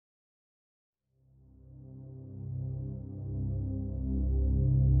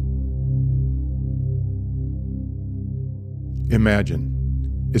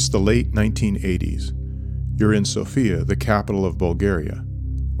Imagine, it's the late 1980s. You're in Sofia, the capital of Bulgaria,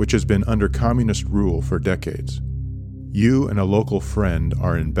 which has been under communist rule for decades. You and a local friend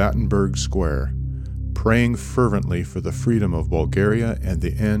are in Battenberg Square, praying fervently for the freedom of Bulgaria and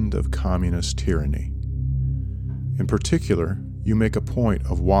the end of communist tyranny. In particular, you make a point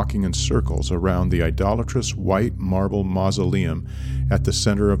of walking in circles around the idolatrous white marble mausoleum at the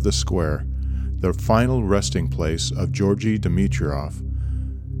center of the square, the final resting place of Georgy Dimitrov,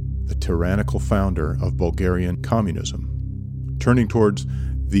 the tyrannical founder of Bulgarian communism. Turning towards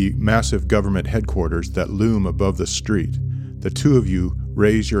the massive government headquarters that loom above the street, the two of you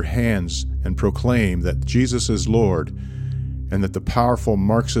raise your hands and proclaim that Jesus is Lord and that the powerful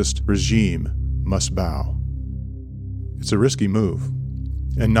Marxist regime must bow. It's a risky move,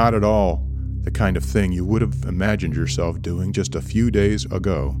 and not at all the kind of thing you would have imagined yourself doing just a few days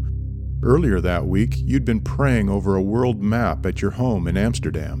ago. Earlier that week, you'd been praying over a world map at your home in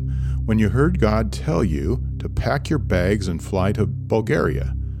Amsterdam when you heard God tell you to pack your bags and fly to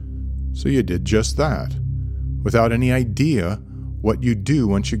Bulgaria. So you did just that, without any idea what you'd do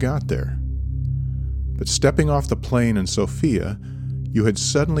once you got there. But stepping off the plane in Sofia, you had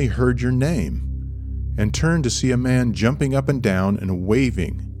suddenly heard your name and turned to see a man jumping up and down and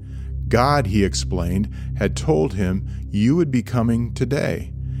waving. God, he explained, had told him you would be coming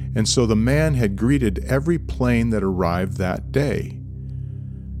today, and so the man had greeted every plane that arrived that day.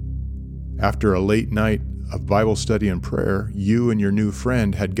 After a late night of Bible study and prayer, you and your new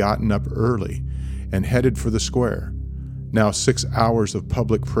friend had gotten up early and headed for the square. Now, 6 hours of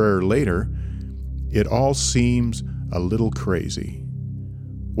public prayer later, it all seems a little crazy.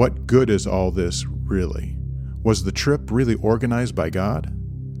 What good is all this, really? Was the trip really organized by God?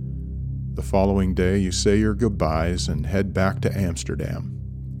 The following day, you say your goodbyes and head back to Amsterdam,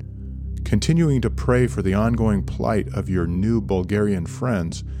 continuing to pray for the ongoing plight of your new Bulgarian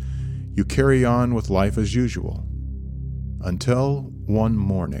friends. You carry on with life as usual, until one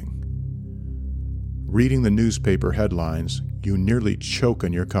morning. Reading the newspaper headlines, you nearly choke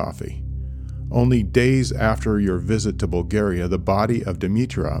on your coffee. Only days after your visit to Bulgaria, the body of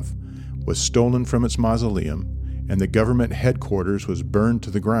Dimitrov was stolen from its mausoleum, and the government headquarters was burned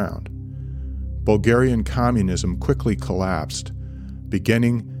to the ground. Bulgarian communism quickly collapsed,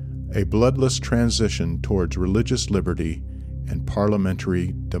 beginning a bloodless transition towards religious liberty and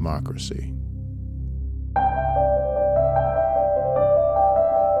parliamentary democracy.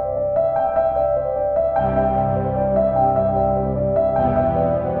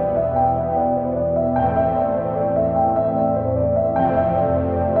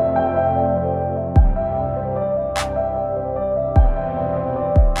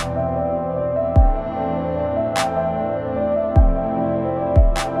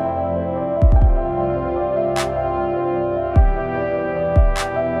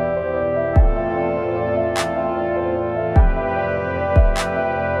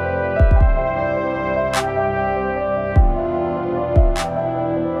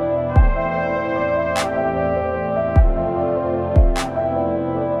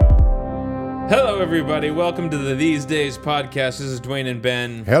 Everybody, welcome to the These Days podcast. This is Dwayne and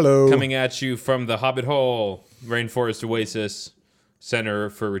Ben. Hello. Coming at you from the Hobbit Hole, Rainforest Oasis Center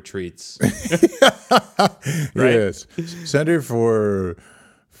for Retreats. Right? Yes. Center for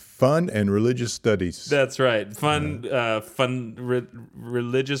Fun and Religious Studies. That's right.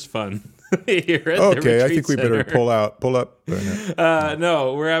 Religious fun. Here at okay, I think we better pull up.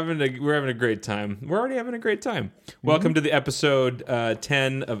 No, we're having a great time. We're already having a great time. Welcome to the episode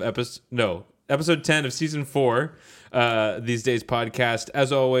 10 of Episode 10 of Season 4, These Days podcast.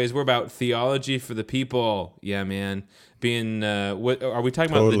 As always, we're about theology for the people. Yeah, man. What are we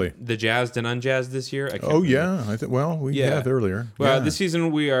talking about? The jazzed and unjazzed this year? Yeah. We have earlier. Well, this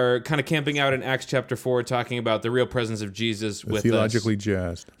season we are kind of camping out in Acts chapter 4, talking about the real presence of Jesus with theologically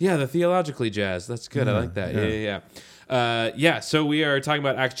jazzed. Yeah, the theologically jazzed. That's good. I like that. Yeah. So we are talking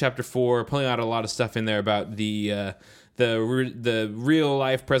about Acts chapter 4, pulling out a lot of stuff in there about the real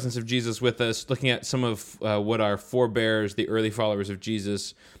life presence of Jesus with us, looking at some of what our forebears, the early followers of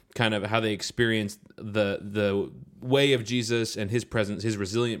Jesus, kind of how they experienced the way of Jesus and his presence, his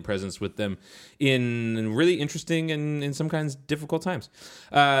resilient presence with them in really interesting and in some kinds difficult times.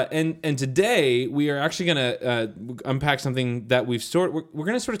 And today we are actually going to unpack something that we're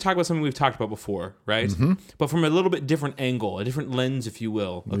going to sort of talk about something we've talked about before, right? Mm-hmm. But from a little bit different angle, a different lens, if you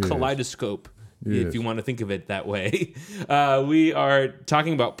will, a kaleidoscope. If you want to think of it that way. We are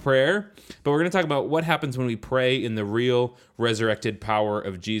talking about prayer, but we're going to talk about what happens when we pray in the real resurrected power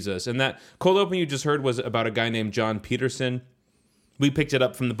of Jesus. And that cold open you just heard was about a guy named John Peterson. We picked it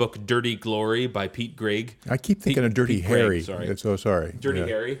up from the book Dirty Glory by Pete Greig. I keep thinking of Dirty Harry. Sorry. So sorry. Dirty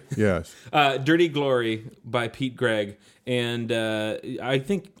Harry. Yes. Dirty Glory by Pete Greig. And I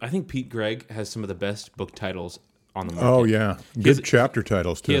think Pete Greig has some of the best book titles on the market. Oh, yeah. Good chapter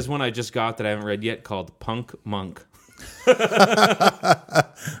titles, too. He has one I just got that I haven't read yet called Punk Monk.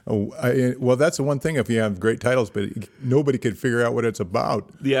 Well, that's the one thing if you have great titles, but nobody could figure out what it's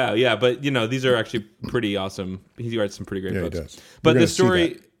about. Yeah, but these are actually pretty awesome. He writes some pretty great books. He does. But the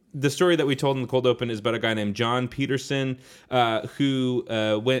story that we told in the cold open is about a guy named John Peterson who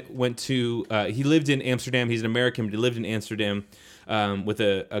went to he lived in Amsterdam. He's an American, but he lived in Amsterdam with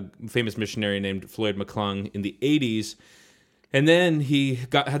a famous missionary named Floyd McClung in the 80s. And then he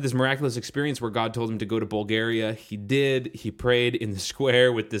had this miraculous experience where God told him to go to Bulgaria. He did. He prayed in the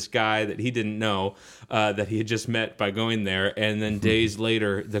square with this guy that he didn't know, that he had just met by going there. And then days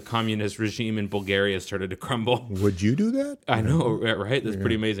later, the communist regime in Bulgaria started to crumble. Would you do that? I know, right? That's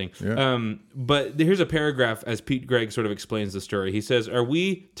pretty amazing. Yeah. But here's a paragraph as Pete Greig sort of explains the story. He says, "Are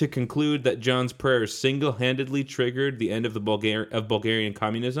we to conclude that John's prayers single-handedly triggered the end of Bulgarian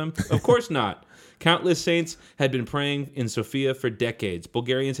communism? Of course not. Countless saints had been praying in Sofia for decades.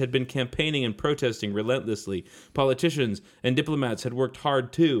 Bulgarians had been campaigning and protesting relentlessly. Politicians and diplomats had worked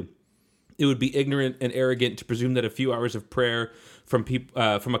hard too. It would be ignorant and arrogant to presume that a few hours of prayer from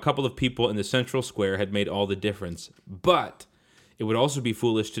a couple of people in the central square had made all the difference. But it would also be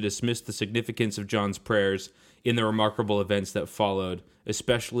foolish to dismiss the significance of John's prayers in the remarkable events that followed,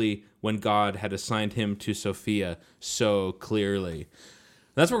 especially when God had assigned him to Sofia so clearly."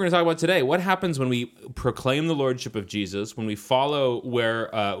 That's what we're going to talk about today. What happens when we proclaim the lordship of Jesus, when we follow where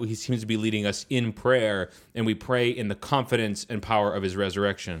he seems to be leading us in prayer, and we pray in the confidence and power of his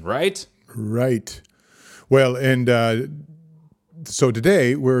resurrection, right? Right. Well, and so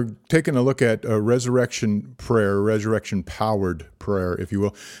today we're taking a look at a resurrection prayer, resurrection-powered prayer, if you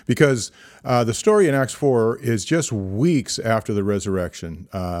will, because the story in Acts 4 is just weeks after the resurrection.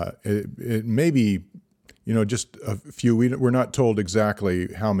 It may be just a few. We're not told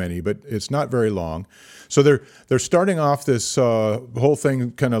exactly how many, but it's not very long. So they're starting off this whole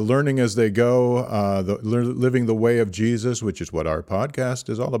thing, kind of learning as they go, living the way of Jesus, which is what our podcast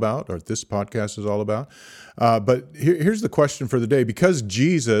is all about, or this podcast is all about. But here's the question for the day: because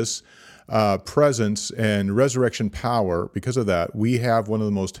Jesus' presence and resurrection power, because of that, we have one of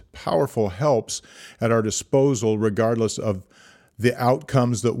the most powerful helps at our disposal, regardless of the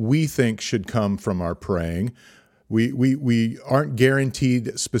outcomes that we think should come from our praying. We aren't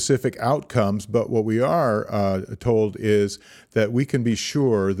guaranteed specific outcomes, but what we are told is that we can be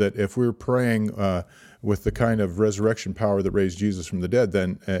sure that if we're praying with the kind of resurrection power that raised Jesus from the dead,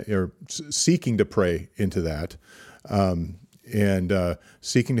 then or seeking to pray into that, and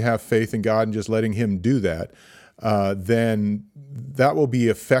seeking to have faith in God and just letting Him do that, then that will be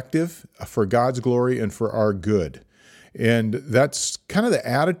effective for God's glory and for our good. And that's kind of the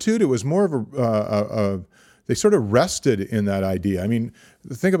attitude. It was more of they sort of rested in that idea. I mean,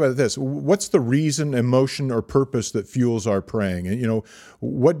 think about this. What's the reason, emotion, or purpose that fuels our praying? And,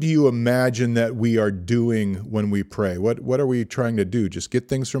 what do you imagine that we are doing when we pray? What are we trying to do? Just get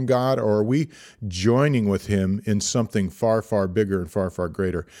things from God? Or are we joining with Him in something far, far bigger and far, far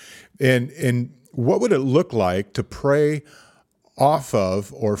greater? And what would it look like to pray off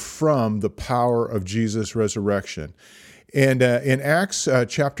of or from the power of Jesus' resurrection? And in Acts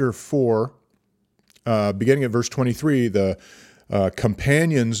chapter 4, beginning at verse 23, the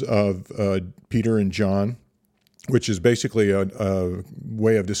companions of Peter and John, which is basically a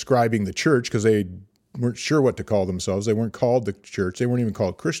way of describing the church, because they weren't sure what to call themselves. They weren't called the church. They weren't even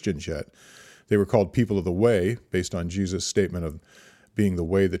called Christians yet. They were called people of the way, based on Jesus' statement of being the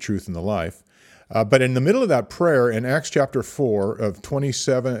way, the truth, and the life. But in the middle of that prayer, in Acts chapter 4, of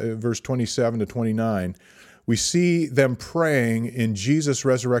 27, verse 27 to 29, we see them praying in Jesus'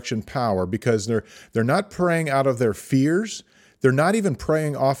 resurrection power, because they're not praying out of their fears. They're not even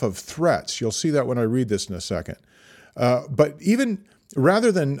praying off of threats. You'll see that when I read this in a second. But even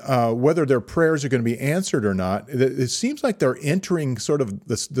rather than whether their prayers are going to be answered or not, it seems like they're entering sort of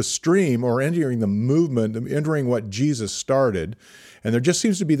the stream, or entering the movement, entering what Jesus started. And there just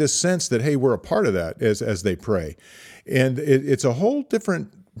seems to be this sense that, hey, we're a part of that as they pray. And it's a whole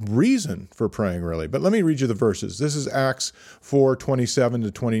different reason for praying, really. But let me read you the verses. This is Acts 4, 27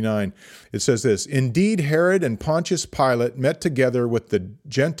 to 29. It says this: "Indeed, Herod and Pontius Pilate met together with the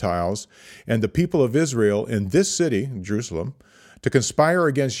Gentiles and the people of Israel in this city, Jerusalem, to conspire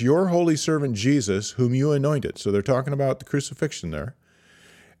against your holy servant Jesus, whom you anointed." So they're talking about the crucifixion there.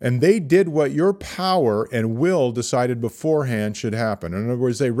 And they did what your power and will decided beforehand should happen. In other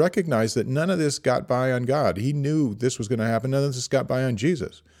words, they recognized that none of this got by on God. He knew this was going to happen. None of this got by on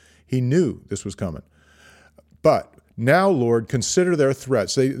Jesus. He knew this was coming. But now, Lord, consider their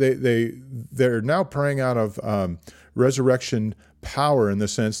threats. They're now praying out of resurrection power, in the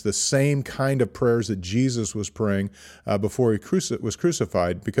sense, the same kind of prayers that Jesus was praying before he was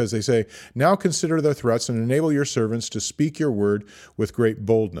crucified, because they say, now consider their threats and enable your servants to speak your word with great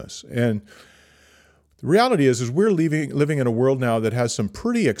boldness. And the reality is we're living in a world now that has some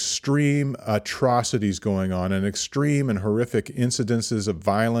pretty extreme atrocities going on, and extreme and horrific incidences of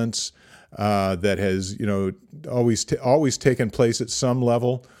violence that has, always taken place at some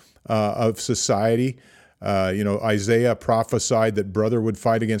level of society. Isaiah prophesied that brother would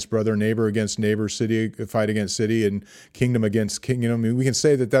fight against brother, neighbor against neighbor, city fight against city, and kingdom against kingdom. I mean, we can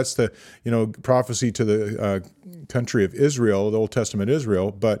say that that's the, prophecy to the country of Israel, the Old Testament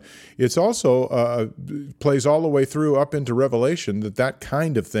Israel, but it's also plays all the way through up into Revelation that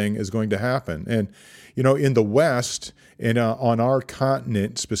kind of thing is going to happen. And, in the West, and on our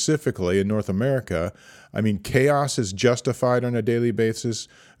continent, specifically in North America, I mean, chaos is justified on a daily basis.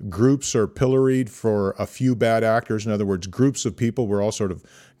 Groups are pilloried for a few bad actors. In other words, groups of people, we're all sort of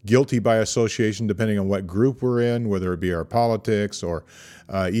guilty by association, depending on what group we're in, whether it be our politics or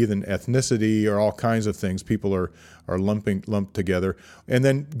even ethnicity or all kinds of things. People are lumped together. And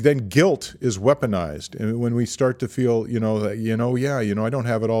then guilt is weaponized. And when we start to feel, I don't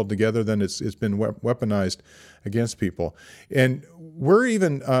have it all together, then it's been weaponized against people. And we're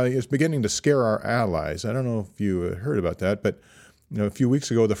even, it's beginning to scare our allies. I don't know if you heard about that, but a few weeks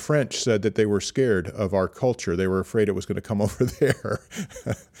ago, the French said that they were scared of our culture. They were afraid it was going to come over there.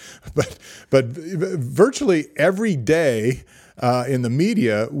 but virtually every day in the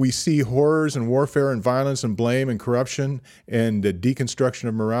media, we see horrors and warfare and violence and blame and corruption and the deconstruction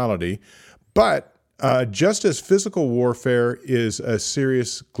of morality. But just as physical warfare is a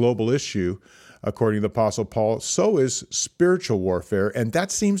serious global issue, according to the Apostle Paul, so is spiritual warfare. And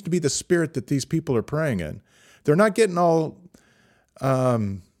that seems to be the spirit that these people are praying in. They're not getting all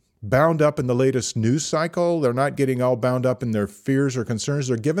bound up in the latest news cycle. They're not getting all bound up in their fears or concerns.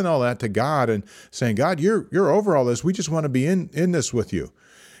 They're giving all that to God and saying, God, you're over all this. We just want to be in this with you.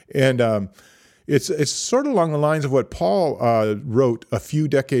 And it's sort of along the lines of what Paul wrote a few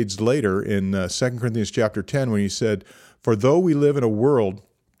decades later in 2 Corinthians chapter 10, when he said, for though we live in the world,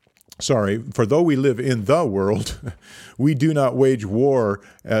 we do not wage war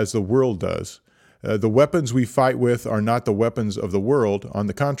as the world does. The weapons we fight with are not the weapons of the world. On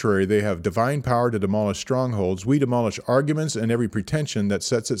the contrary, they have divine power to demolish strongholds. We demolish arguments and every pretension that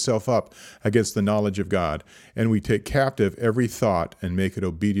sets itself up against the knowledge of God. And we take captive every thought and make it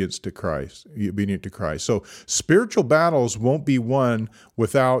obedient to Christ. So spiritual battles won't be won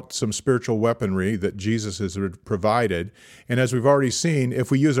without some spiritual weaponry that Jesus has provided. And as we've already seen, if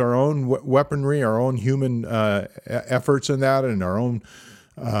we use our own weaponry, our own human efforts in that, and our own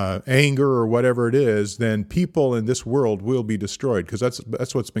anger or whatever it is, then people in this world will be destroyed, because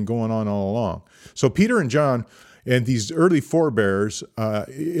that's what's been going on all along. So Peter and John and these early forebears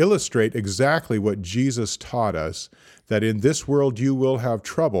illustrate exactly what Jesus taught us, that in this world you will have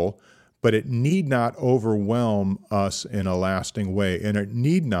trouble, but it need not overwhelm us in a lasting way, and it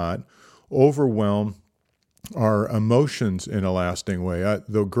need not overwhelm our emotions in a lasting way.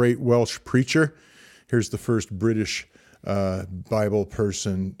 The great Welsh preacher, here's the first British Bible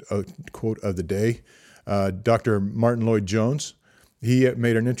person quote of the day, Dr. Martin Lloyd-Jones. He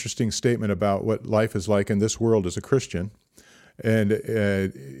made an interesting statement about what life is like in this world as a Christian, and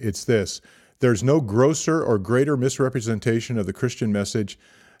it's this: there's no grosser or greater misrepresentation of the Christian message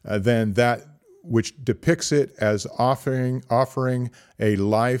than that which depicts it as offering a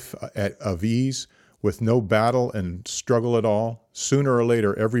life of ease, with no battle and struggle at all. Sooner or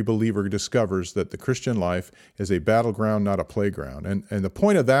later, every believer discovers that the Christian life is a battleground, not a playground. And the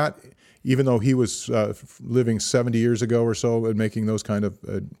point of that, even though he was living 70 years ago or so and making those kind of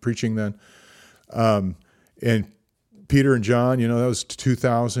preaching then, and Peter and John, that was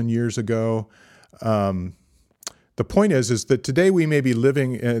 2,000 years ago. The point is that today we may be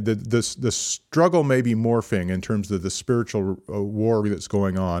living, the struggle may be morphing in terms of the spiritual war that's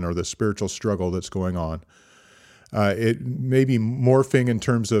going on, or the spiritual struggle that's going on. It may be morphing in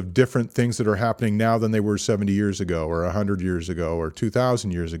terms of different things that are happening now than they were 70 years ago, or 100 years ago, or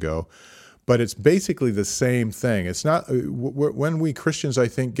 2,000 years ago. But it's basically the same thing. It's not, when we Christians, I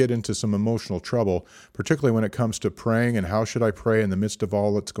think, get into some emotional trouble, particularly when it comes to praying and how should I pray in the midst of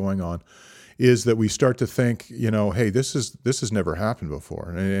all that's going on, is that we start to think, hey, this has never happened before,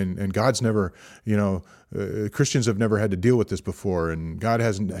 and God's never, Christians have never had to deal with this before, and God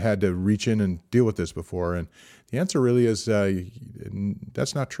hasn't had to reach in and deal with this before. And the answer really is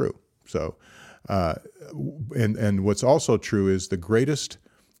that's not true. So, and what's also true is the greatest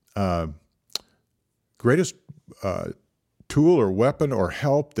tool or weapon or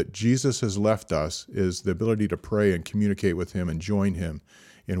help that Jesus has left us is the ability to pray and communicate with him and join him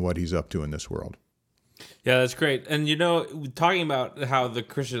in what he's up to in this world. Yeah, that's great. And talking about how the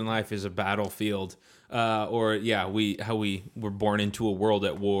Christian life is a battlefield, how we were born into a world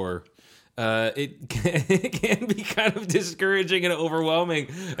at war. It can be kind of discouraging and overwhelming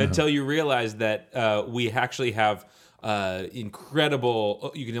until you realize that we actually have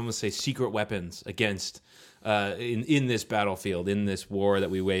incredible, you can almost say secret weapons against in this battlefield, in this war that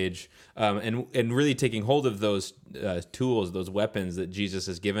we wage, and really taking hold of those tools, those weapons that Jesus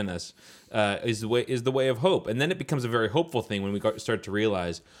has given us, is the way of hope. And then it becomes a very hopeful thing when we start to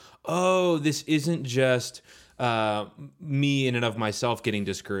realize, oh, this isn't just me in and of myself getting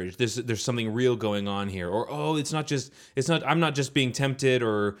discouraged. There's something real going on here. Or, oh, I'm not just being tempted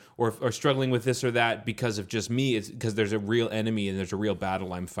or struggling with this or that because of just me. It's because there's a real enemy and there's a real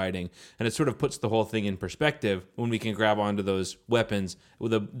battle I'm fighting. And it sort of puts the whole thing in perspective when we can grab onto those weapons.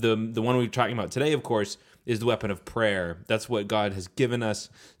 The one we're talking about today, of course, is the weapon of prayer. That's what God has given us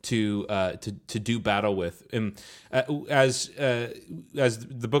to do battle with. And as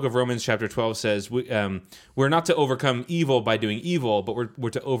the book of Romans chapter 12 says, we're not to overcome evil by doing evil, but we're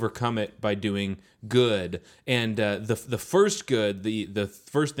to overcome it by doing good. And the first good, the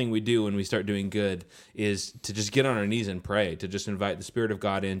first thing we do when we start doing good is to just get on our knees and pray, to just invite the Spirit of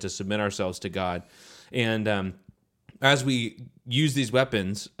God in, to submit ourselves to God. And as we use these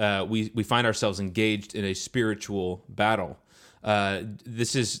weapons, we find ourselves engaged in a spiritual battle.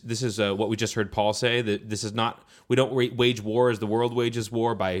 This is what we just heard Paul say, that this is not, we don't wage war as the world wages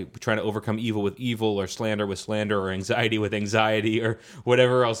war by trying to overcome evil with evil or slander with slander or anxiety with anxiety or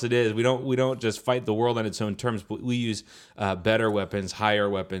whatever else it is. We don't just fight the world on its own terms, but we use better weapons, higher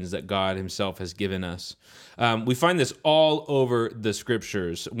weapons that God himself has given us. We find this all over the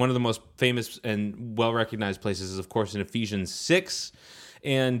scriptures. One of the most famous and well-recognized places is, of course, in Ephesians 6.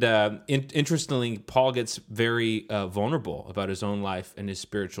 And interestingly, Paul gets very vulnerable about his own life and his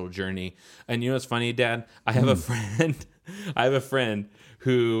spiritual journey. And what's funny, Dad? I have a friend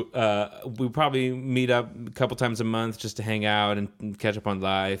who we probably meet up a couple times a month just to hang out and catch up on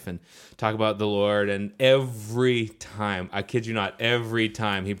life and talk about the Lord. And every time, I kid you not, every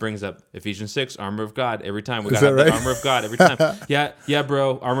time he brings up Ephesians 6, armor of God. Every time we got the armor of God. Every time, yeah,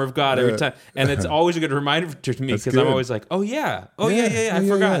 bro, armor of God. Every time, and it's always a good reminder to me because I'm always like, I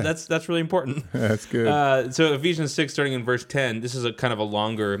forgot. That's really important. That's good. So Ephesians 6, starting in verse 10, this is a kind of a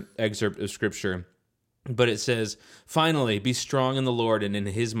longer excerpt of scripture. But it says, finally, be strong in the Lord and in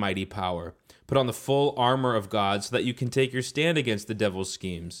his mighty power. Put on the full armor of God so that you can take your stand against the devil's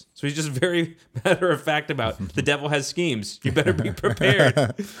schemes. So he's just very matter of fact about the devil has schemes. You better be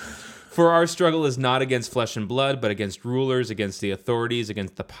prepared. For our struggle is not against flesh and blood, but against rulers, against the authorities,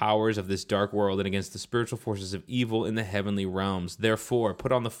 against the powers of this dark world, and against the spiritual forces of evil in the heavenly realms. Therefore,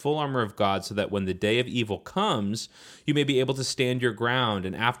 put on the full armor of God so that when the day of evil comes, you may be able to stand your ground,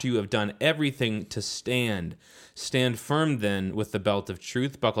 and after you have done everything to stand. Stand firm then with the belt of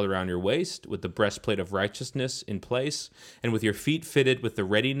truth buckled around your waist, with the breastplate of righteousness in place, and with your feet fitted with the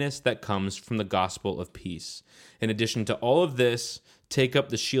readiness that comes from the gospel of peace. In addition to all of this, take up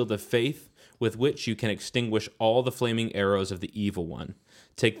the shield of faith, with which you can extinguish all the flaming arrows of the evil one.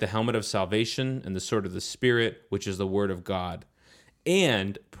 Take the helmet of salvation and the sword of the Spirit, which is the word of God.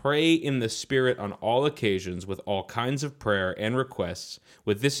 And pray in the Spirit on all occasions with all kinds of prayer and requests.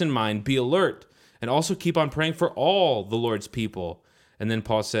 With this in mind, be alert, and also keep on praying for all the Lord's people. And then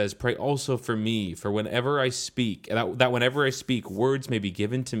Paul says, pray also for me, for whenever I speak, that whenever I speak, words may be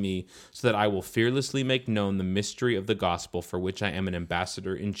given to me, so that I will fearlessly make known the mystery of the gospel, for which I am an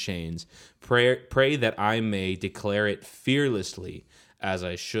ambassador in chains. Pray that I may declare it fearlessly as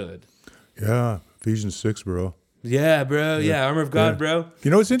I should. Yeah, Ephesians 6, bro. Yeah, bro. Yeah, armor of God, bro.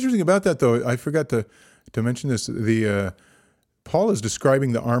 What's interesting about that, though? I forgot to mention this. Paul is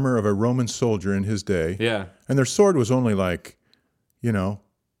describing the armor of a Roman soldier in his day. Yeah. And their sword was only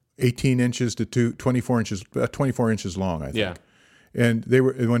 18 inches to 24 inches long, I think. Yeah. And they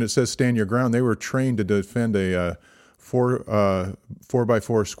were, when it says stand your ground, they were trained to defend a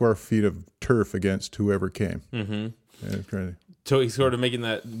 4x4 square feet of turf against whoever came. Mm-hmm. So he's sort of making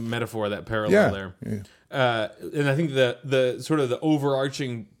that metaphor, that parallel there. Yeah. And I think the sort of the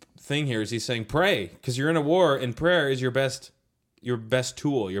overarching thing here is he's saying pray, because you're in a war and prayer is your best best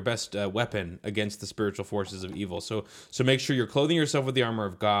tool, your best weapon against the spiritual forces of evil. So make sure you're clothing yourself with the armor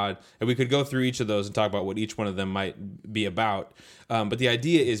of God. And we could go through each of those and talk about what each one of them might be about. But the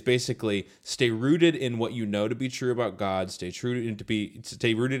idea is basically stay rooted in what you know to be true about God. Stay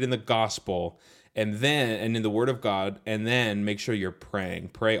rooted in the gospel, and in the Word of God, and then make sure you're praying.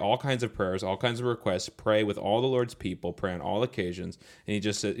 Pray all kinds of prayers, all kinds of requests. Pray with all the Lord's people. Pray on all occasions. And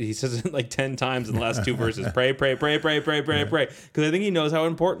he says it like 10 times in the last 2 verses. Pray, pray, pray, pray, pray, pray, pray. Because I think he knows how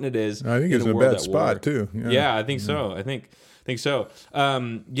important it is. I think it's in a bad spot too. Yeah, I think so. I think so.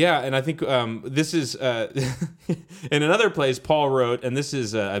 And I think this is in another place Paul wrote, and this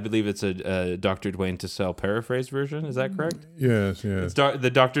is I believe it's a Dr. Dwayne Tassell paraphrase version. Is that correct? Yes. It's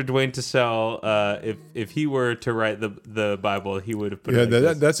the Dr. Dwayne Tassell. If he were to write the Bible, he would have put. Yeah,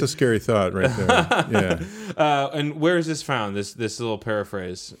 that's a scary thought right there. Yeah. And where is this found? This little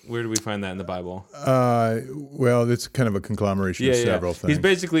paraphrase. Where do we find that in the Bible? Well, it's kind of a conglomeration of several things. He's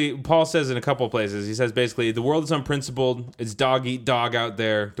basically, Paul says in a couple of places. He says basically the world is unprincipled. It's dog eat dog out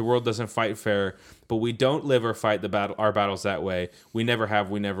there. The world doesn't fight fair, but we don't live or fight our battles that way. We never have,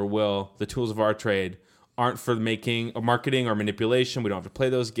 we never will. The tools of our trade aren't for making or marketing or manipulation. We don't have to play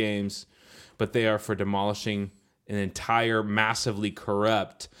those games, but they are for demolishing an entire massively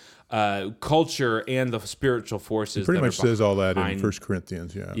corrupt culture and the spiritual forces. He pretty much says all that in 1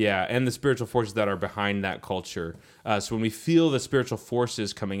 Corinthians, Yeah, and the spiritual forces that are behind that culture. So when we feel the spiritual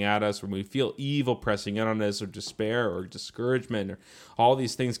forces coming at us, when we feel evil pressing in on us, or despair or discouragement, or all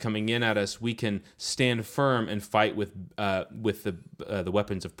these things coming in at us, we can stand firm and fight with the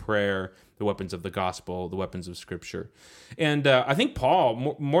weapons of prayer, the weapons of the gospel, the weapons of Scripture. And I think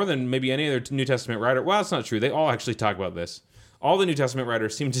Paul, more than maybe any other New Testament writer, well, that's not true. They all actually talk about this. All the New Testament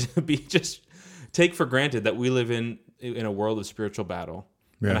writers seem to be just take for granted that we live in a world of spiritual battle.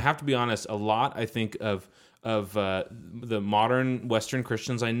 Yeah. And I have to be honest, a lot I think of the modern Western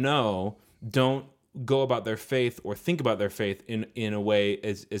Christians I know don't go about their faith or think about their faith in a way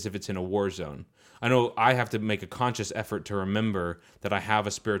as if it's in a war zone. I know I have to make a conscious effort to remember that I have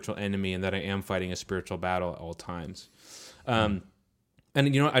a spiritual enemy and that I am fighting a spiritual battle at all times. And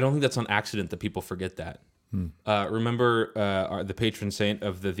you know, I don't think that's on accident that people forget that. Remember the patron saint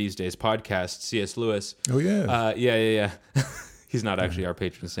of the These Days podcast, C.S. Lewis. Oh, yeah. Yeah. He's not actually our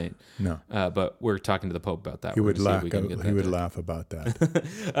patron saint. No. But we're talking to the Pope about that. He would laugh about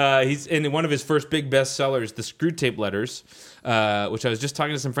that. He's in one of his first big bestsellers, The Screwtape Letters, which I was just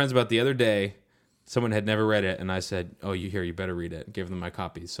talking to some friends about the other day. Someone had never read it, and I said, "Oh, you better read it." Gave them my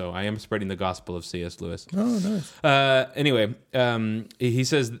copy. So I am spreading the gospel of C.S. Lewis. Oh, nice. Anyway, he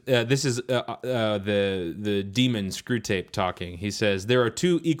says this is the demon Screwtape talking. He says there are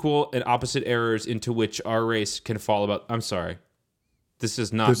 2 equal and opposite errors into which our race can fall about. I'm sorry. This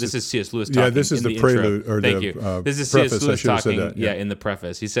is not. This is C.S. Lewis talking. Yeah, this is the prelude or Thank the you. This is preface. C.S. Lewis talking. That, yeah, in the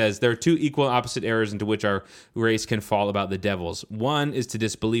preface, he says there are 2 equal and opposite errors into which our race can fall about the devils. One is to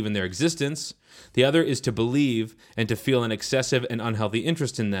disbelieve in their existence. The other is to believe and to feel an excessive and unhealthy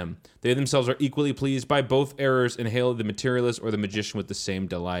interest in them. They themselves are equally pleased by both errors and hail the materialist or the magician with the same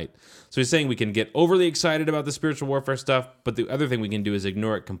delight. So he's saying we can get overly excited about the spiritual warfare stuff, but the other thing we can do is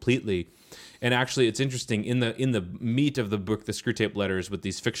ignore it completely. And actually, it's interesting, in the meat of the book, The Screwtape Letters, with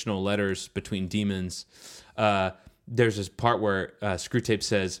these fictional letters between demons, there's this part where Screwtape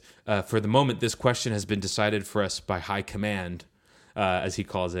says, for the moment, this question has been decided for us by high command, as he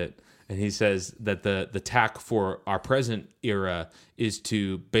calls it. And he says that the tack for our present era is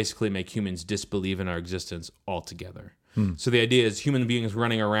to basically make humans disbelieve in our existence altogether. So the idea is human beings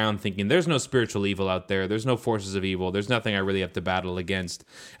running around thinking there's no spiritual evil out there, there's no forces of evil, there's nothing I really have to battle against.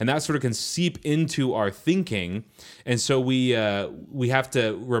 And that sort of can seep into our thinking. And so we have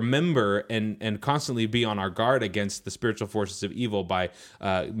to remember and constantly be on our guard against the spiritual forces of evil by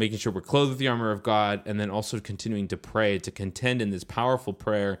making sure we're clothed with the armor of God, and then also continuing to pray, to contend in this powerful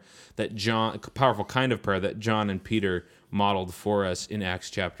prayer powerful kind of prayer that John and Peter modeled for us in Acts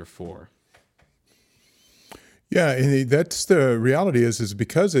chapter 4. Yeah, and that's the reality is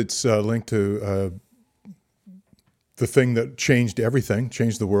because it's linked to the thing that changed everything,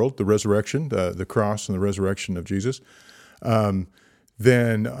 changed the world, the resurrection, the cross and the resurrection of Jesus.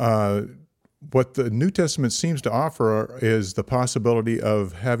 Then what the New Testament seems to offer is the possibility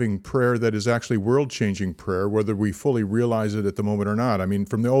of having prayer that is actually world-changing prayer, whether we fully realize it at the moment or not. I mean,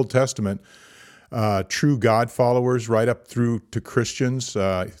 from the Old Testament, true God followers right up through to Christians,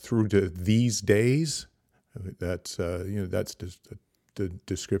 through to these days. That's that's just the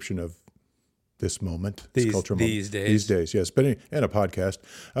description of this moment, this cultural moment. These days, yes. But and a podcast,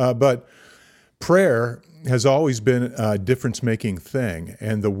 but prayer has always been a difference-making thing,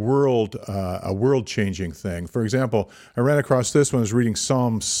 and the world, a world-changing thing. For example, I ran across this when I was reading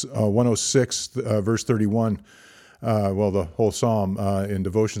Psalms 106, verse 31. The whole psalm in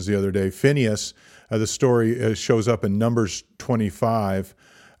devotions the other day. Phinehas, the story shows up in Numbers 25,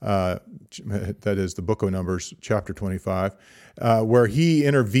 that is the book of Numbers, chapter 25, where he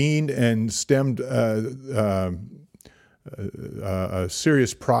intervened and stemmed a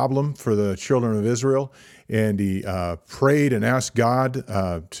serious problem for the children of Israel, and he prayed and asked God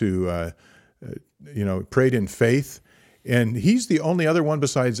prayed in faith. And he's the only other one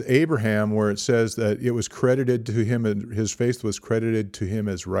besides Abraham where it says that it was credited to him, and his faith was credited to him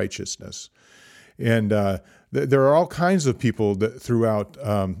as righteousness. And there are all kinds of people throughout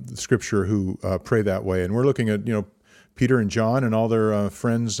Scripture who pray that way. And we're looking at, Peter and John and all their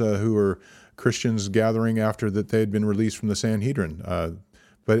friends who were Christians gathering after that they had been released from the Sanhedrin.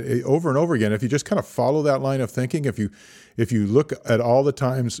 But over and over again, if you just kind of follow that line of thinking, if you look at all the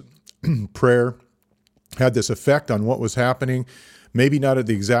times prayer had this effect on what was happening, maybe not at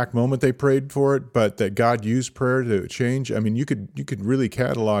the exact moment they prayed for it, but that God used prayer to change. I mean, you could really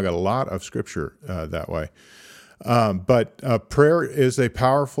catalog a lot of Scripture that way. But prayer is a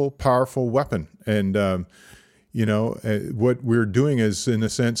powerful, powerful weapon. And, what we're doing is, in a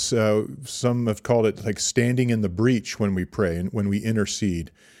sense, some have called it like standing in the breach when we pray and when we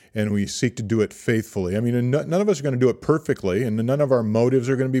intercede. And we seek to do it faithfully. I mean, none of us are going to do it perfectly, and none of our motives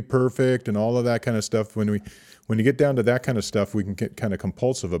are going to be perfect, and all of that kind of stuff. When you get down to that kind of stuff, we can get kind of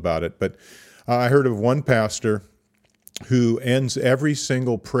compulsive about it. But I heard of one pastor who ends every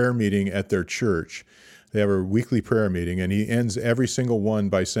single prayer meeting at their church. They have a weekly prayer meeting, and he ends every single one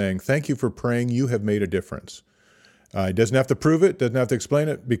by saying, "Thank you for praying. You have made a difference." He doesn't have to prove it, doesn't have to explain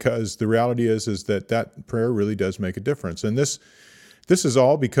it, because the reality is that prayer really does make a difference. And this is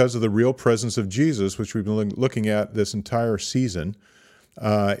all because of the real presence of Jesus, which we've been looking at this entire season.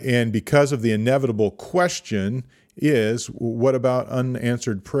 And because of the inevitable question is, what about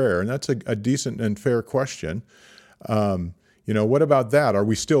unanswered prayer? And that's a decent and fair question. What about that? Are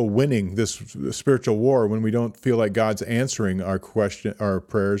we still winning this spiritual war when we don't feel like God's answering our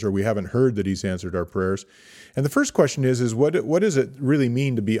prayers, or we haven't heard that He's answered our prayers? And the first question is what does it really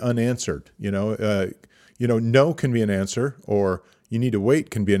mean to be unanswered? No can be an answer, or you need to wait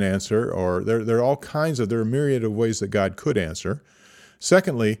can be an answer, or there are all kinds there are a myriad of ways that God could answer.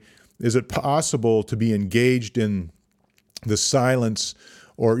 Secondly, is it possible to be engaged in the silence,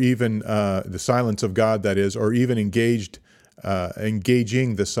 or even the silence of God, that is, or even engaging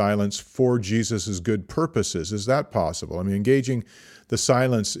the silence for Jesus' good purposes? Is that possible? I mean, engaging the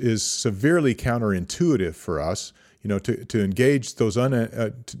silence is severely counterintuitive for us, to engage those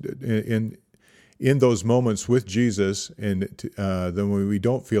in those moments with Jesus, and then when we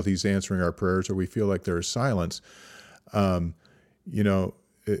don't feel He's answering our prayers, or we feel like there is silence,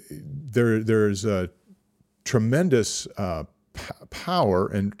 there's a tremendous power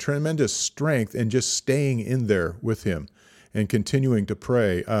and tremendous strength in just staying in there with Him and continuing to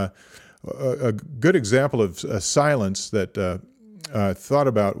pray. A good example of silence that I thought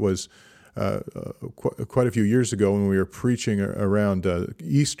about was quite a few years ago when we were preaching around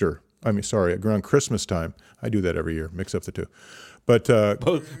around Christmas time. I do that every year, mix up the two. But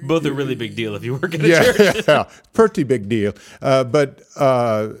both a really big deal if you work at a church. Yeah, pretty big deal. But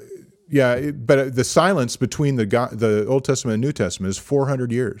the silence between the Old Testament and New Testament is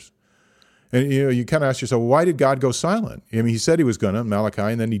 400 years. And you kind of ask yourself, why did God go silent? I mean, He said He was going to, Malachi,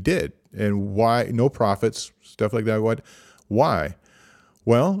 and then He did. And why? No prophets, stuff like that. Why?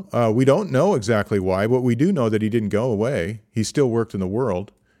 Well, we don't know exactly why, but we do know that He didn't go away. He still worked in the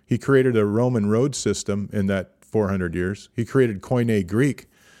world. He created a Roman road system in that 400 years. He created Koine Greek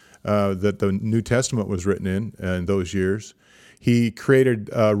that the New Testament was written in those years. He created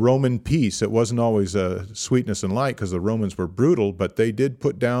Roman peace. It wasn't always sweetness and light, because the Romans were brutal, but they did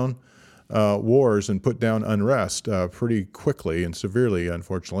put down wars and put down unrest pretty quickly and severely,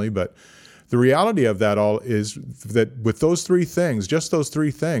 unfortunately. But the reality of that all is that with those three things, just those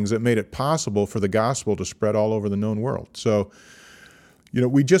three things, it made it possible for the gospel to spread all over the known world. So,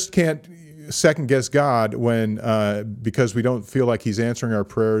 we just can't second-guess God when because we don't feel like He's answering our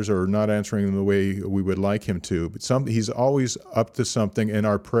prayers or not answering them the way we would like Him to. But He's always up to something, and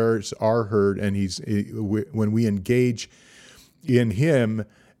our prayers are heard. And when we engage in Him,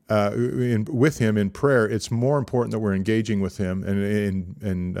 with Him in prayer, it's more important that we're engaging with Him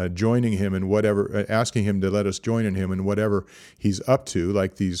and joining Him in whatever, asking Him to let us join in Him in whatever He's up to,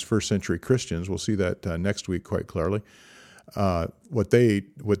 like these first century Christians. We'll see that next week quite clearly. What they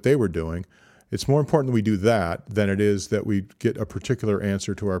were doing. It's more important that we do that than it is that we get a particular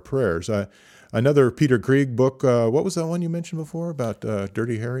answer to our prayers. Another Peter Krieg book. What was that one you mentioned before about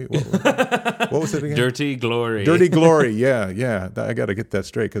Dirty Harry? What was it again? Dirty Glory. Dirty Glory. Yeah. I got to get that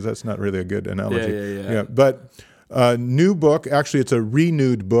straight because that's not really a good analogy. Yeah. But new book. Actually, it's a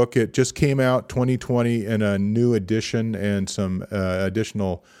renewed book. It just came out 2020 in a new edition and some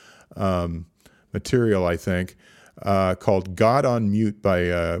additional material, I think, called God on Mute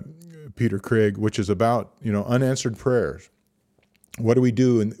by Peter Krieg, which is about unanswered prayers. What do we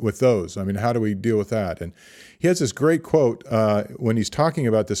do with those? I mean, how do we deal with that? And he has this great quote when he's talking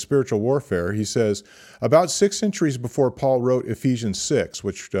about the spiritual warfare. He says, about 6 centuries before Paul wrote Ephesians 6,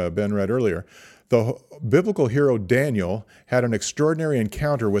 which Ben read earlier, the biblical hero Daniel had an extraordinary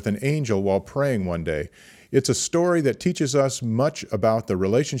encounter with an angel while praying one day. It's a story that teaches us much about the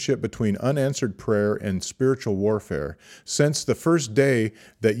relationship between unanswered prayer and spiritual warfare. Since the first day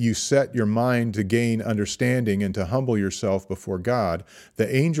that you set your mind to gain understanding and to humble yourself before God,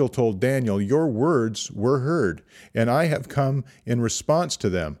 the angel told Daniel, your words were heard, and I have come in response to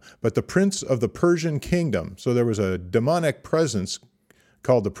them. But the prince of the Persian kingdom, so there was a demonic presence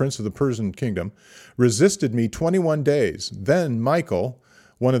called the prince of the Persian kingdom, resisted me 21 days. Then Michael,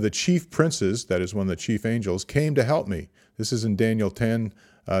 one of the chief princes, that is one of the chief angels, came to help me. This is in Daniel 10,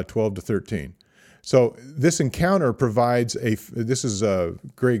 12 to 13. So this encounter provides this is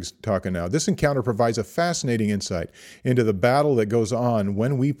Greg's talking now, this encounter provides a fascinating insight into the battle that goes on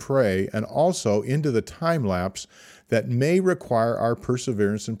when we pray and also into the time lapse that may require our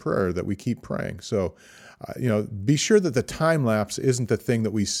perseverance in prayer, that we keep praying. So, be sure that the time lapse isn't the thing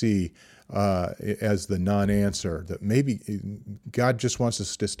that we see as the non-answer, that maybe God just wants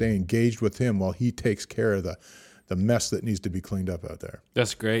us to stay engaged with him while he takes care of the mess that needs to be cleaned up out there.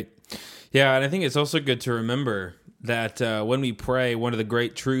 That's great. Yeah, and I think it's also good to remember that when we pray, one of the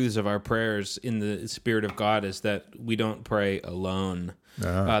great truths of our prayers in the Spirit of God is that we don't pray alone.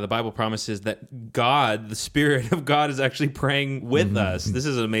 The Bible promises that God, the Spirit of God, is actually praying with us. This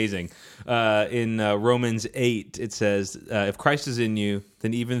is amazing. In Romans 8, it says, if Christ is in you,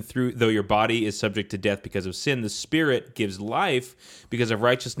 then even though your body is subject to death because of sin, the Spirit gives life because of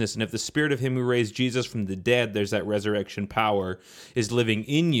righteousness. And if the Spirit of him who raised Jesus from the dead, there's that resurrection power, is living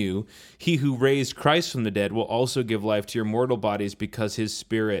in you, he who raised Christ from the dead will also give life to your mortal bodies because his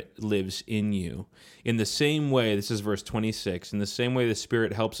Spirit lives in you. In the same way, this is verse 26, in the same way the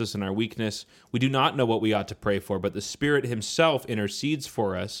Spirit helps us in our weakness, we do not know what we ought to pray for, but the Spirit himself intercedes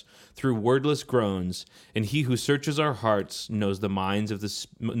for us through wordless groans, and he who searches our hearts knows the mind of the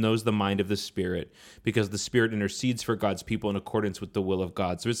Spirit, because the Spirit intercedes for God's people in accordance with the will of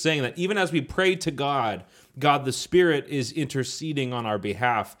God. So it's saying that even as we pray to God, God the Spirit is interceding on our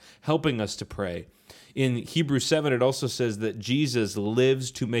behalf, helping us to pray. In Hebrews 7, it also says that Jesus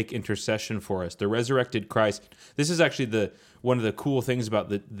lives to make intercession for us. The resurrected Christ. This is actually one of the cool things about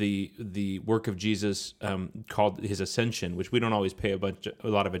the work of Jesus called his ascension, which we don't always pay a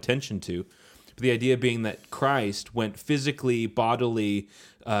lot of attention to. But the idea being that Christ went physically, bodily,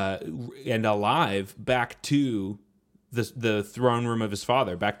 and alive back to the throne room of his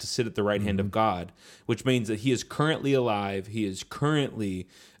Father, back to sit at the right hand of God, which means that he is currently alive. He is currently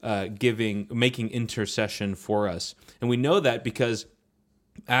making intercession for us. And we know that because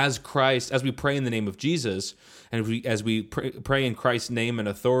as we pray in the name of Jesus, and as we pray in Christ's name and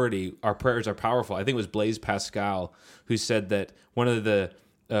authority, our prayers are powerful. I think it was Blaise Pascal who said that one of the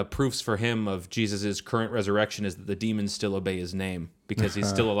proofs for him of Jesus' current resurrection is that the demons still obey his name because he's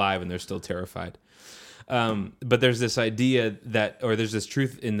still alive and they're still terrified. But there's this idea there's this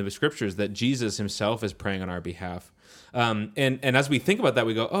truth in the scriptures that Jesus himself is praying on our behalf. And as we think about that,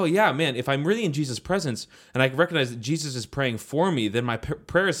 we go, oh yeah, man, if I'm really in Jesus' presence and I recognize that Jesus is praying for me, then my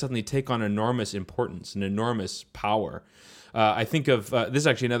prayers suddenly take on enormous importance and enormous power. I think of, this is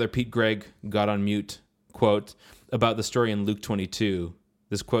actually another Pete Greig God on Mute quote about the story in Luke 22.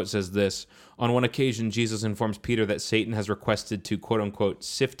 This quote says this: on one occasion, Jesus informs Peter that Satan has requested to, quote unquote,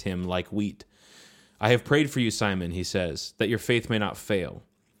 sift him like wheat. I have prayed for you, Simon, he says, that your faith may not fail.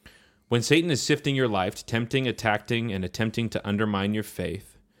 When Satan is sifting your life, tempting, attacking, and attempting to undermine your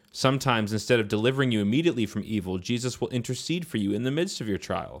faith, sometimes instead of delivering you immediately from evil, Jesus will intercede for you in the midst of your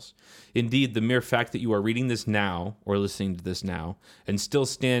trials. Indeed, the mere fact that you are reading this now, or listening to this now, and still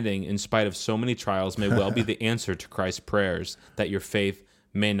standing in spite of so many trials may well be the answer to Christ's prayers, that your faith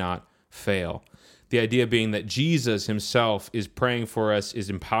may not fail. The idea being that Jesus himself is praying for us, is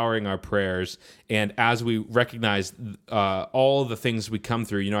empowering our prayers, and as we recognize all the things we come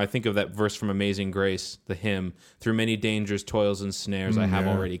through, I think of that verse from Amazing Grace, the hymn, through many dangers, toils, and snares I have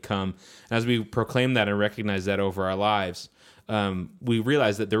already come. And as we proclaim that and recognize that over our lives, we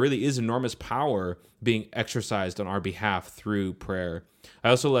realize that there really is enormous power being exercised on our behalf through prayer. I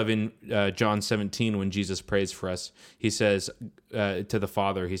also love in John 17 when Jesus prays for us. He says to the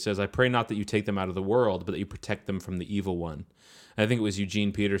Father, he says, "I pray not that you take them out of the world, but that you protect them from the evil one." And I think it was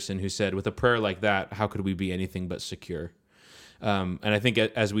Eugene Peterson who said, with a prayer like that, how could we be anything but secure? And I think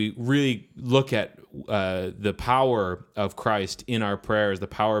as we really look at the power of Christ in our prayers, the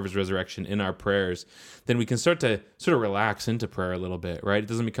power of his resurrection in our prayers, then we can start to sort of relax into prayer a little bit, right? It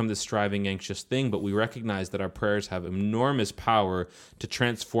doesn't become this striving, anxious thing, but we recognize that our prayers have enormous power to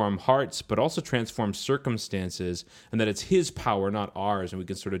transform hearts, but also transform circumstances, and that it's his power, not ours, and we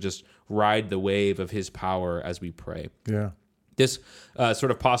can sort of just ride the wave of his power as we pray. Yeah. This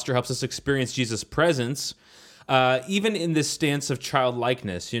sort of posture helps us experience Jesus' presence, even in this stance of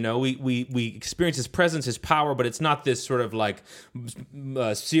childlikeness. We experience his presence, his power, but it's not this sort of like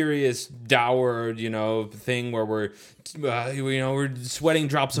serious, dour, thing where we're sweating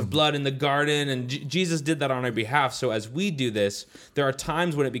drops of blood in the garden. And Jesus did that on our behalf. So as we do this, there are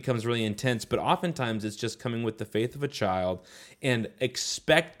times when it becomes really intense, but oftentimes it's just coming with the faith of a child and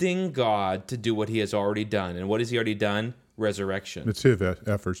expecting God to do what he has already done. And what has he already done? Resurrection. It's his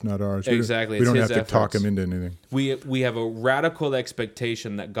efforts, not ours. Exactly. We don't have to talk him into anything. We have a radical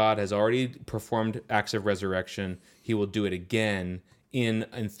expectation that God has already performed acts of resurrection. He will do it again in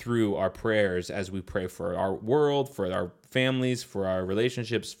and through our prayers as we pray for our world, for our families, for our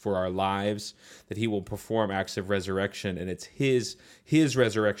relationships, for our lives, that he will perform acts of resurrection, and it's his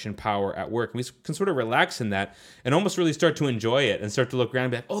resurrection power at work. And we can sort of relax in that and almost really start to enjoy it and start to look around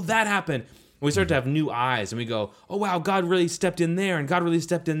and be like, oh, that happened. We start to have new eyes, and we go, oh, wow, God really stepped in there, and God really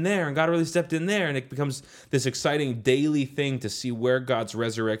stepped in there, and God really stepped in there. And it becomes this exciting daily thing to see where God's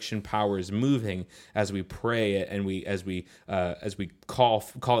resurrection power is moving as we pray it and as we call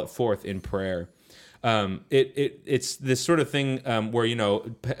it forth in prayer. It's this sort of thing where,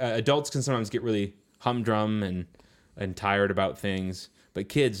 adults can sometimes get really humdrum and tired about things, but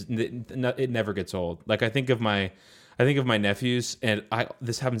kids, it never gets old. Like I think of my nephews, and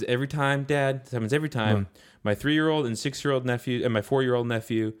this happens every time, Dad. This happens every time. My 3-year-old and 6-year-old nephew, and my 4-year-old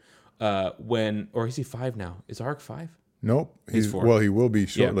nephew, or is he 5 now? Is Ark 5? Nope. He's 4. Well, he will be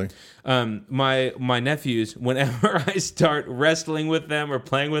shortly. Yeah. My nephews, whenever I start wrestling with them or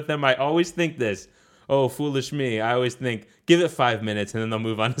playing with them, I always think this. Oh, foolish me. I always think, give it 5 minutes and then they'll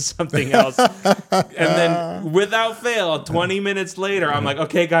move on to something else. And then without fail, 20 minutes later, I'm like,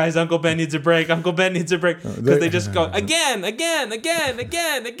 okay, guys, Uncle Ben needs a break. Uncle Ben needs a break. Because they just go again. And,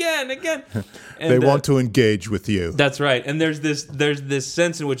 they want to engage with you. That's right. And there's this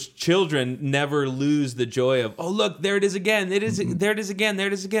sense in which children never lose the joy of, oh, look, there it is again. There it is again.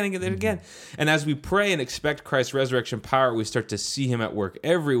 And as we pray and expect Christ's resurrection power, we start to see him at work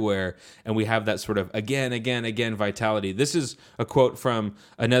everywhere. And we have that sort of again vitality. This is a quote from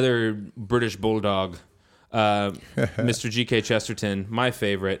another British bulldog, Mr. G.K. Chesterton, my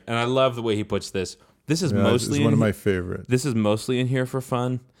favorite. And I love the way he puts this. This is mostly one of my favorites. This is mostly in here for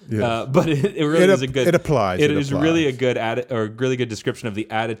fun. Yes. But it really is a good. It applies. It is really a good really good description of the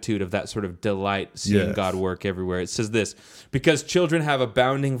attitude of that sort of delight seeing God work everywhere. It says this: because children have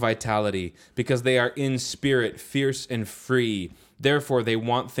abounding vitality, because they are in spirit fierce and free. Therefore, they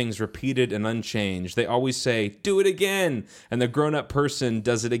want things repeated and unchanged. They always say, do it again. And the grown-up person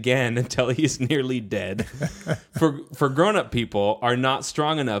does it again until he is nearly dead. For grown-up people are not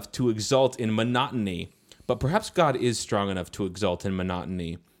strong enough to exult in monotony. But perhaps God is strong enough to exult in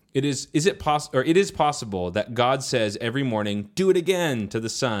monotony. It is possible that God says every morning, do it again to the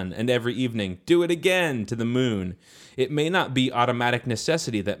sun, and every evening, do it again to the moon. It may not be automatic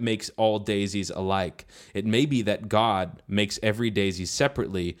necessity that makes all daisies alike. It may be that God makes every daisy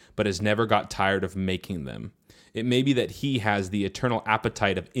separately, but has never got tired of making them. It may be that he has the eternal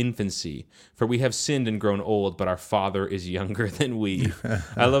appetite of infancy, for we have sinned and grown old, but our Father is younger than we.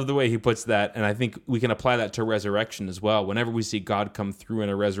 I love the way he puts that, and I think we can apply that to resurrection as well. Whenever we see God come through in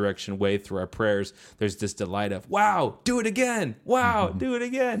a resurrection way through our prayers, there's this delight of, wow, do it again. Wow, do it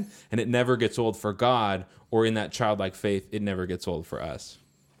again. And it never gets old for God, or in that childlike faith, it never gets old for us.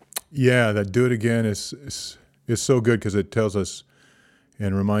 Yeah, that do it again is so good because it tells us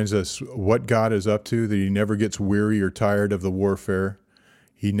and reminds us what God is up to, that he never gets weary or tired of the warfare.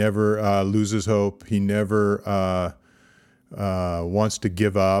 He never loses hope. He never wants to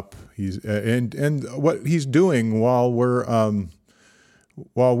give up. And what he's doing while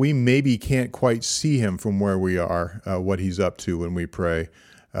we maybe can't quite see him from where we are, what he's up to when we pray,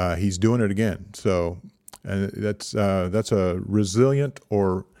 he's doing it again. So that's a resilient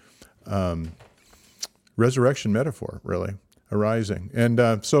or resurrection metaphor, really. arising.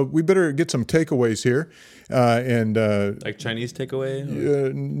 And so we better get some takeaways here. Like Chinese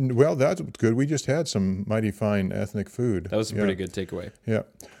takeaway? Well, that's good. We just had some mighty fine ethnic food. That was a pretty good takeaway. Yeah.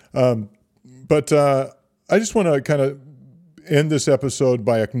 But I just want to kind of end this episode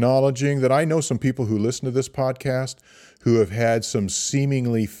by acknowledging that I know some people who listen to this podcast who have had some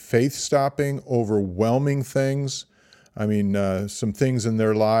seemingly faith-stopping, overwhelming things. I mean, some things in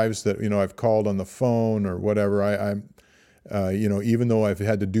their lives that, I've called on the phone or whatever. I'm even though I've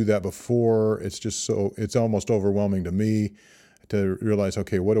had to do that before, it's almost overwhelming to me to realize,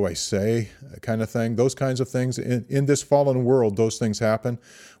 okay, what do I say, kind of thing. Those kinds of things. In this fallen world, those things happen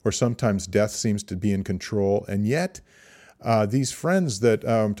where sometimes death seems to be in control. And yet, these friends that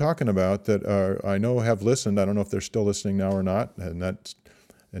I'm talking about that I know have listened, I don't know if they're still listening now or not, and that's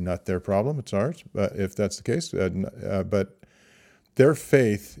not their problem, it's ours, but if that's the case. But their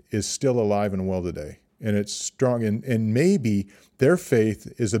faith is still alive and well today. And it's strong, and maybe their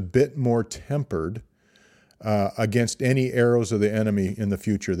faith is a bit more tempered against any arrows of the enemy in the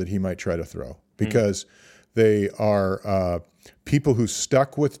future that he might try to throw, because they are people who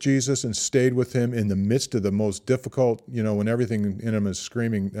stuck with Jesus and stayed with him in the midst of the most difficult, when everything in him is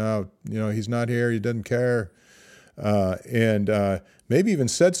screaming, oh, he's not here, he doesn't care, and maybe even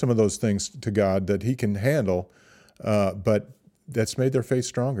said some of those things to God that he can handle, but that's made their faith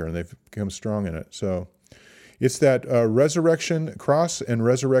stronger, and they've become strong in it. So it's that resurrection, cross and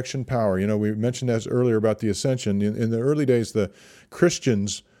resurrection power. We mentioned as earlier about the ascension. In the early days, the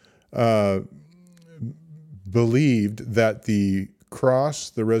Christians believed that the cross,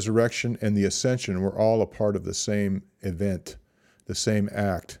 the resurrection, and the ascension were all a part of the same event, the same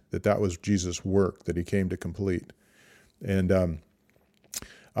act, that was Jesus' work that he came to complete. And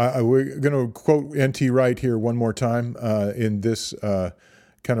we're going to quote N.T. Wright here one more time in this,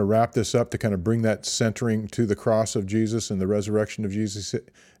 kind of wrap this up to kind of bring that centering to the cross of Jesus and the resurrection of Jesus.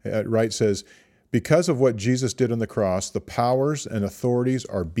 Wright says, because of what Jesus did on the cross, the powers and authorities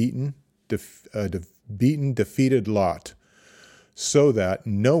are defeated lot, so that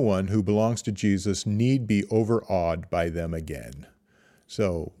no one who belongs to Jesus need be overawed by them again.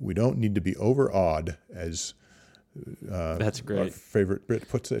 So we don't need to be overawed, as that's great. Our favorite Brit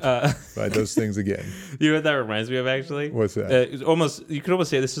puts it, by those things again. You know what that reminds me of, actually? What's that? You could almost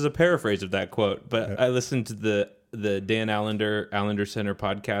say this is a paraphrase of that quote, but I listened to the Dan Allender Center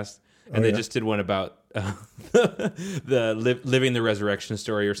podcast, and they just did one about living the resurrection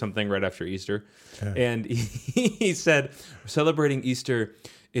story or something right after Easter. Yeah. And he said, celebrating Easter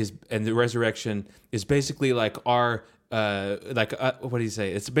and the resurrection is basically like our what do you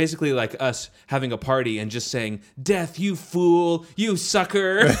say? It's basically like us having a party and just saying, "Death, you fool, you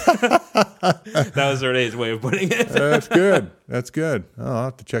sucker." That was sort of his way of putting it. That's good. That's good. Oh, I'll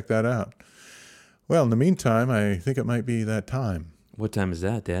have to check that out. Well, in the meantime, I think it might be that time. What time is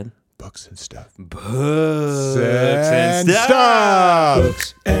that, Dad? Books and stuff. Books and stuff.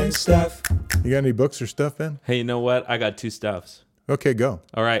 Books and stuff. You got any books or stuff, Ben? Hey, you know what? I got two stuffs. Okay, go.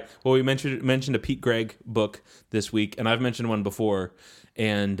 All right. Well, we mentioned a Pete Greig book this week, and I've mentioned one before.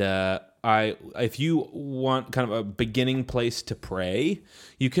 And if you want kind of a beginning place to pray,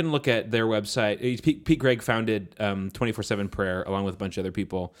 you can look at their website. Pete Greig founded 24/7 Prayer along with a bunch of other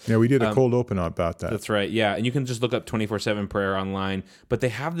people. Yeah, we did a cold open about that. That's right. Yeah, and you can just look up 24/7 Prayer online. But they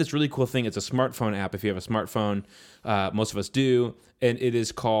have this really cool thing. It's a smartphone app. If you have a smartphone, most of us do, and it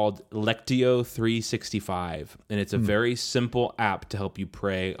is called Lectio 365, and it's a very simple app to help you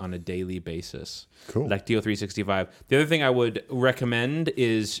pray on a daily basis. Cool. Lectio 365. The other thing I would recommend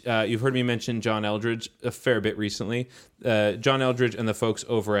is you've heard me mention John Eldredge a fair bit recently. John Eldredge and the folks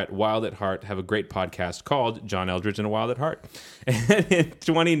over at Wild at Heart have a great podcast called John Eldredge and a Wild at Heart. And in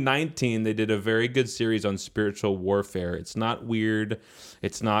 2019, they did a very good series on spiritual warfare. It's not weird.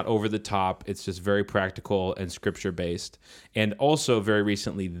 It's not over the top. It's just very practical and scripture-based. And also very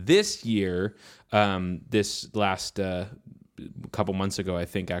recently this year, this last couple months ago, I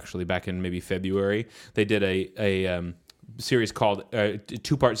think, actually, back in maybe February, they did a series called a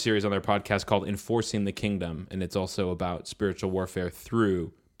two-part series on their podcast called Enforcing the Kingdom, and it's also about spiritual warfare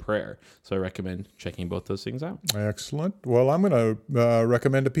through prayer. So I recommend checking both those things out. Excellent. Well, I'm going to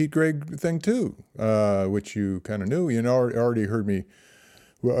recommend a Pete Greig thing too, which you kind of knew. You know, already heard me.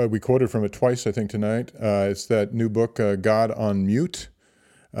 We quoted from it twice, I think, tonight. It's that new book, God on Mute.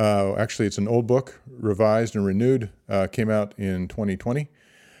 Actually, it's an old book, revised and renewed, came out in 2020,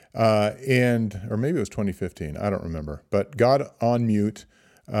 or maybe it was 2015. I don't remember. But God on Mute,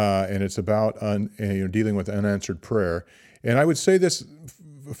 and it's about dealing with unanswered prayer. And I would say this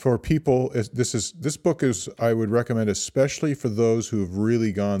for people: this book is, I would recommend, especially for those who have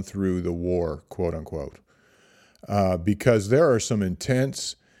really gone through the war, quote unquote. because there are some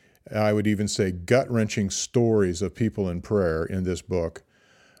intense, I would even say gut-wrenching stories of people in prayer in this book.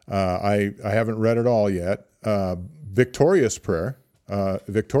 I haven't read it all yet. Victorious prayer,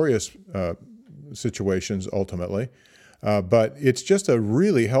 victorious situations ultimately. But it's just a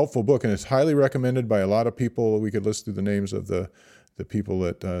really helpful book, and it's highly recommended by a lot of people. We could list through the names of the people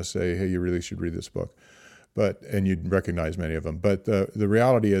that say, hey, you really should read this book. And you'd recognize many of them. But the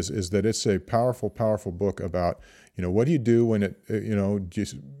reality is that it's a powerful, powerful book about, what do you do when it,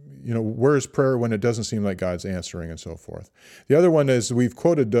 where is prayer when it doesn't seem like God's answering and so forth. The other one is we've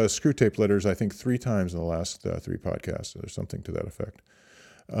quoted Screwtape Letters, I think 3 times in the last 3 podcasts or something to that effect.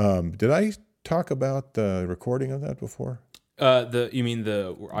 Did I talk about the recording of that before? You mean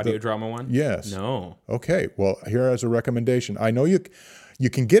the audio drama one? Yes. No. Okay. Well, here is a recommendation. I know you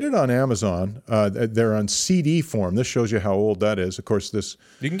can get it on Amazon. They're on CD form. This shows you how old that is. Of course, this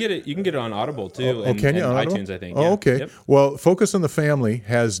you can get it on Audible too. Can you on iTunes? Audible? I think. Oh, yeah. okay. Yep. Well, Focus on the Family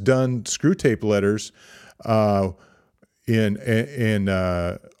has done Screwtape Letters in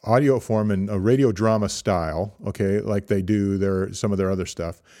audio form and a radio drama style. Okay, like they do some of their other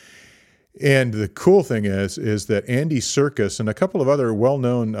stuff. And the cool thing is that Andy Serkis and a couple of other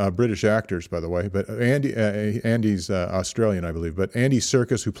well-known British actors, by the way, but Andy's Australian, I believe, but Andy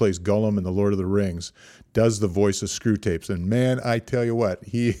Serkis, who plays Gollum in The Lord of the Rings, does the voice of Screwtapes. And man, I tell you what,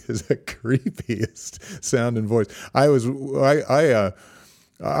 he is the creepiest sound and voice. I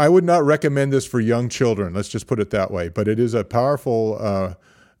would not recommend this for young children. Let's just put it that way. But it is a powerful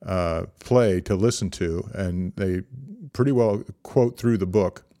play to listen to, and they pretty well quote through the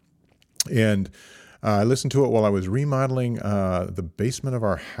book. And I listened to it while I was remodeling the basement of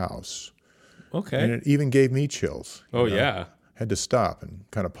our house. Okay. And it even gave me chills. Yeah. Had to stop and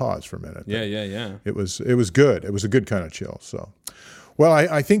kind of pause for a minute. Yeah. It was good. It was a good kind of chill. So, well,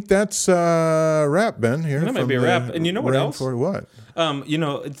 I think that's a wrap, Ben. Here that might be a wrap. And you know what else? For what?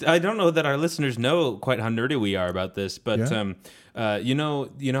 I don't know that our listeners know quite how nerdy we are about this, but you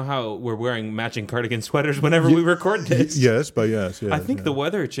know how we're wearing matching cardigan sweaters whenever we record this. Yes. I think the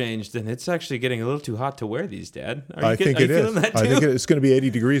weather changed, and it's actually getting a little too hot to wear these, Dad. I think it is. That too? I think it's going to be 80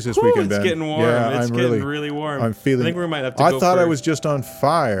 degrees this weekend, Ben. It's getting warm. Yeah, it's getting really warm. I'm feeling. I think we might have to. I thought I was just on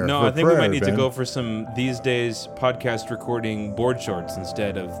fire. No, I think prayer, we might need Ben. to go for some these days podcast recording board shorts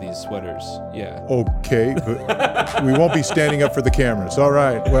instead of these sweaters. Yeah. Okay, but we won't be standing up for the cameras. All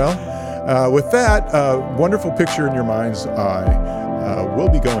right. Well, with that wonderful picture in your mind's eye, we'll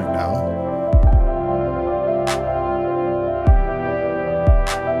be going now.